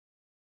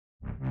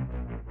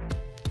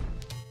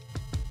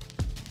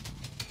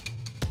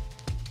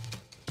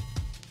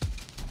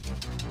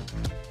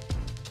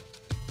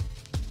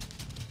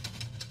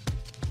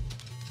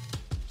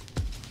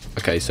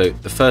Okay, so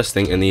the first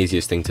thing and the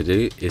easiest thing to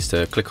do is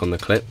to click on the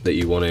clip that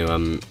you want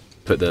to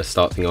put the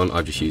start thing on.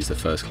 I've just used the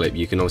first clip.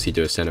 You can obviously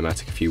do a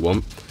cinematic if you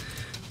want,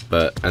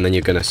 and then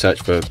you're going to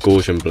search for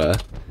Gaussian blur,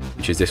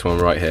 which is this one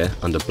right here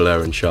under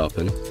blur and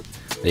sharpen.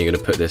 Then you're going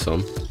to put this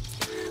on,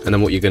 and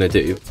then what you're going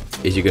to do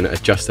is you're going to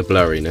adjust the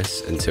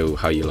blurriness until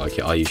how you like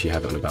it. I usually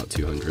have it on about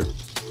 200.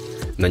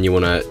 And then you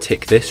want to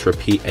tick this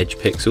repeat edge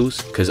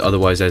pixels, because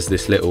otherwise there's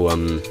this little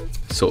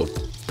sort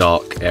of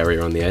dark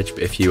area on the edge,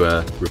 but if you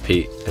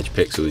repeat edge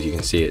pixels, you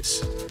can see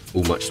it's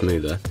all much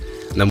smoother.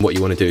 And then what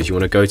you want to do is you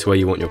want to go to where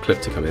you want your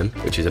clip to come in,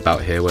 which is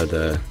about here where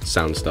the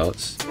sound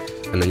starts,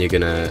 and then you're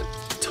going to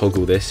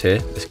toggle this here,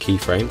 this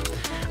keyframe,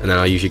 and then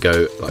I usually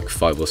go like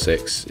 5 or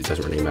 6, it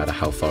doesn't really matter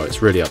how far,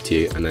 it's really up to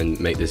you, and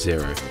then make this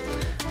 0,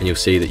 and you'll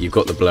see that you've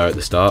got the blur at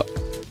the start,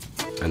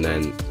 and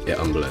then it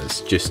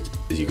unblurs just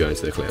as you go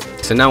into the clip.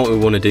 So now what we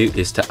want to do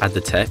is to add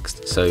the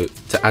text. So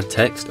to add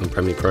text on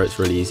Premiere Pro, it's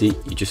really easy.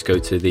 You just go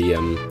to the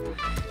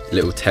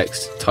little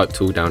text type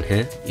tool down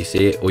here, you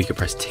see it, or you can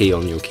press T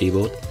on your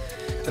keyboard,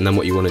 and then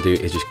what you want to do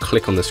is just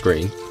click on the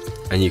screen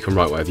and you can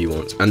write whatever you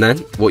want. And then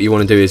what you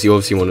want to do is you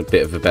obviously want a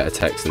bit of a better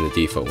text than the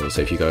default one,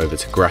 so if you go over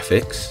to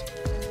graphics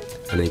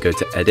and then you go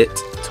to edit,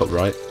 top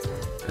right,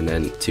 and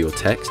then to your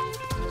text,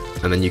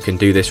 and then you can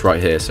do this right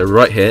here. So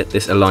right here,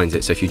 this aligns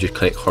it, so if you just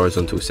click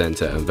horizontal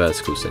center and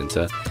vertical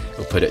center,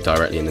 it'll put it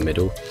directly in the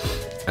middle.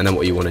 And then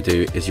what you want to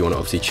do is you want to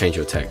obviously change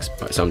your text.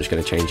 Right, so I'm just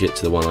going to change it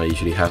to the one I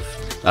usually have.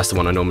 That's the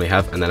one I normally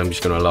have, and then I'm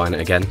just going to align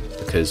it again,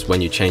 because when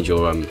you change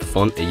your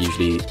font, it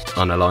usually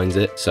unaligns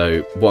it.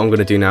 So what I'm going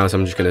to do now is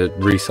I'm just going to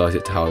resize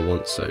it to how I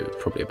want, so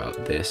probably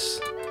about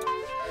this.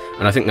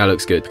 And I think that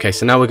looks good. Okay,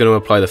 so now we're going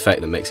to apply the effect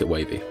that makes it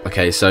wavy.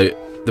 Okay, so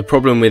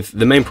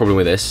the main problem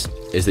with this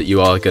is that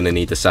you are going to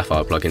need the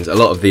Sapphire plugins. A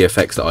lot of the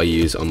effects that I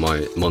use on my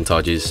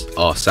montages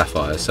are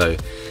Sapphire, so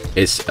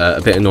it's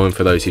a bit annoying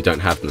for those who don't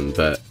have them,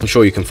 but I'm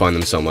sure you can find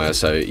them somewhere,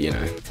 so you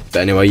know.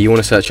 But anyway, you want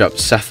to search up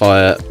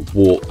Sapphire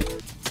Warp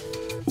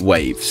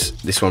Waves,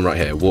 this one right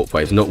here, Warp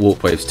Waves, not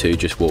Warp Waves 2,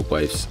 just Warp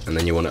Waves, and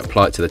then you want to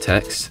apply it to the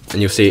text,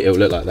 and you'll see it will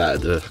look like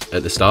that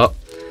at the start.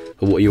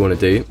 But what you want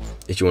to do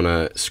is you want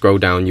to scroll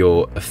down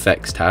your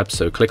effects tab,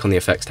 so click on the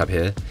effects tab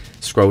here,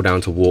 scroll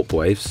down to Warp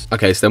Waves.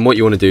 Okay, so then what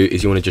you want to do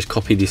is you want to just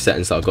copy these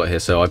settings that I've got here.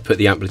 So I put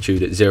the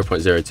amplitude at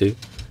 0.02,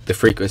 the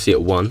frequency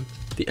at 1,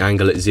 the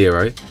angle at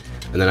 0,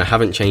 and then I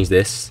haven't changed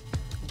this,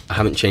 but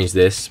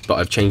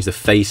I've changed the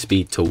phase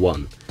speed to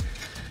 1.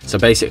 So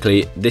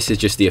basically this is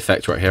just the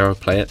effect right here. I'll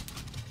play it.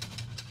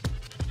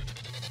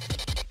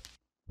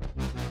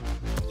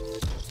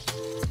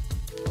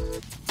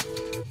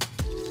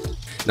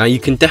 Now you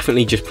can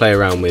definitely just play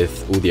around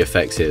with all the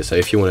effects here. So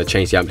if you want to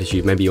change the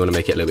amplitude, maybe you want to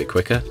make it a little bit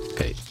quicker.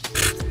 Okay,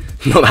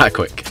 not that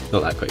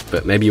quick,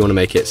 but maybe you want to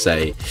make it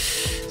say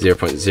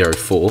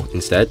 0.04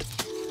 instead.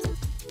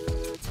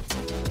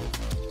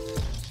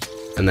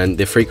 And then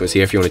the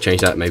frequency, if you want to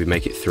change that, maybe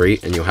make it 3,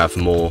 and you'll have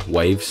more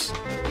waves.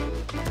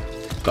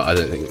 But I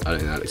don't think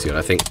that looks good.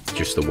 I think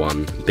just the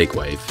one big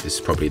wave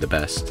is probably the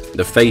best.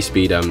 The phase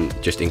speed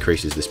just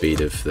increases the speed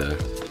of the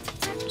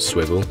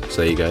swivel,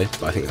 so there you go,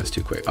 but I think that's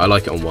too quick. I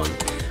like it on 1.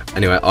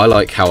 Anyway, I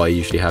like how I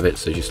usually have it,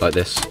 so just like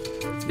this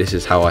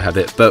is how I have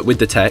it. But with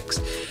the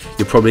text,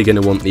 you're probably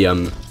going to want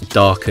the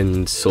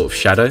darkened sort of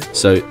shadow.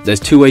 So there's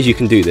 2 ways you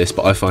can do this,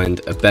 but I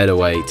find a better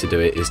way to do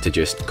it is to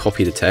just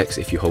copy the text.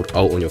 If you hold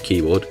Alt on your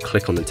keyboard,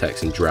 click on the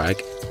text and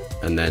drag,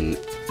 and then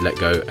let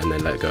go, and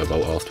then let go of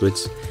Alt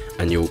afterwards,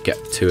 and you'll get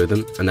 2 of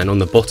them. And then on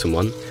the bottom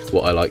one,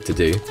 what I like to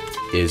do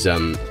is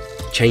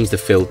change the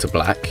fill to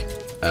black,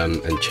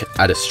 and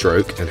add a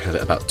stroke and have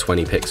it about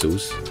 20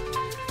 pixels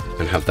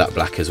and have that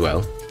black as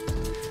well.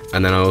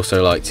 And then I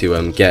also like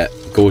to get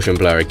Gaussian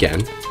blur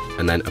again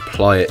and then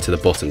apply it to the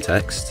bottom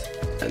text,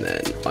 and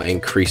then I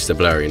increase the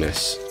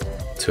blurriness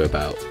to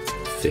about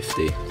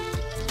 50,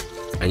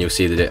 and you'll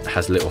see that it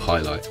has a little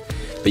highlight.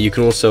 But you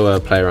can also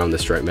play around the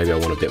stroke. Maybe I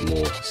want a bit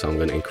more, so I'm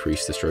going to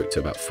increase the stroke to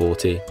about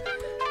 40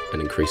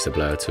 and increase the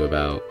blur to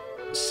about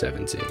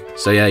 70.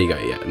 So yeah, you go,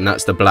 yeah, and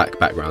that's the black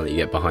background that you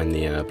get behind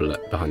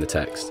the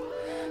text.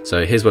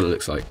 So here's what it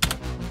looks like.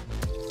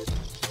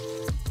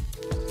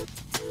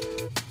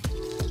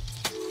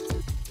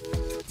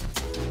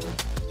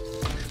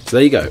 So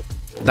there you go.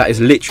 That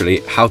is literally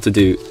how to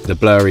do the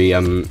blurry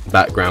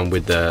background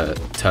with the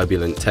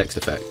turbulent text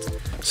effect.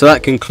 So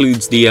that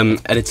concludes the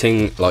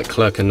editing like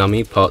Clerke and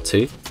Numby part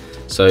 2.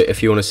 So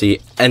if you want to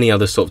see any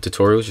other sort of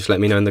tutorials, just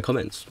let me know in the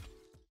comments.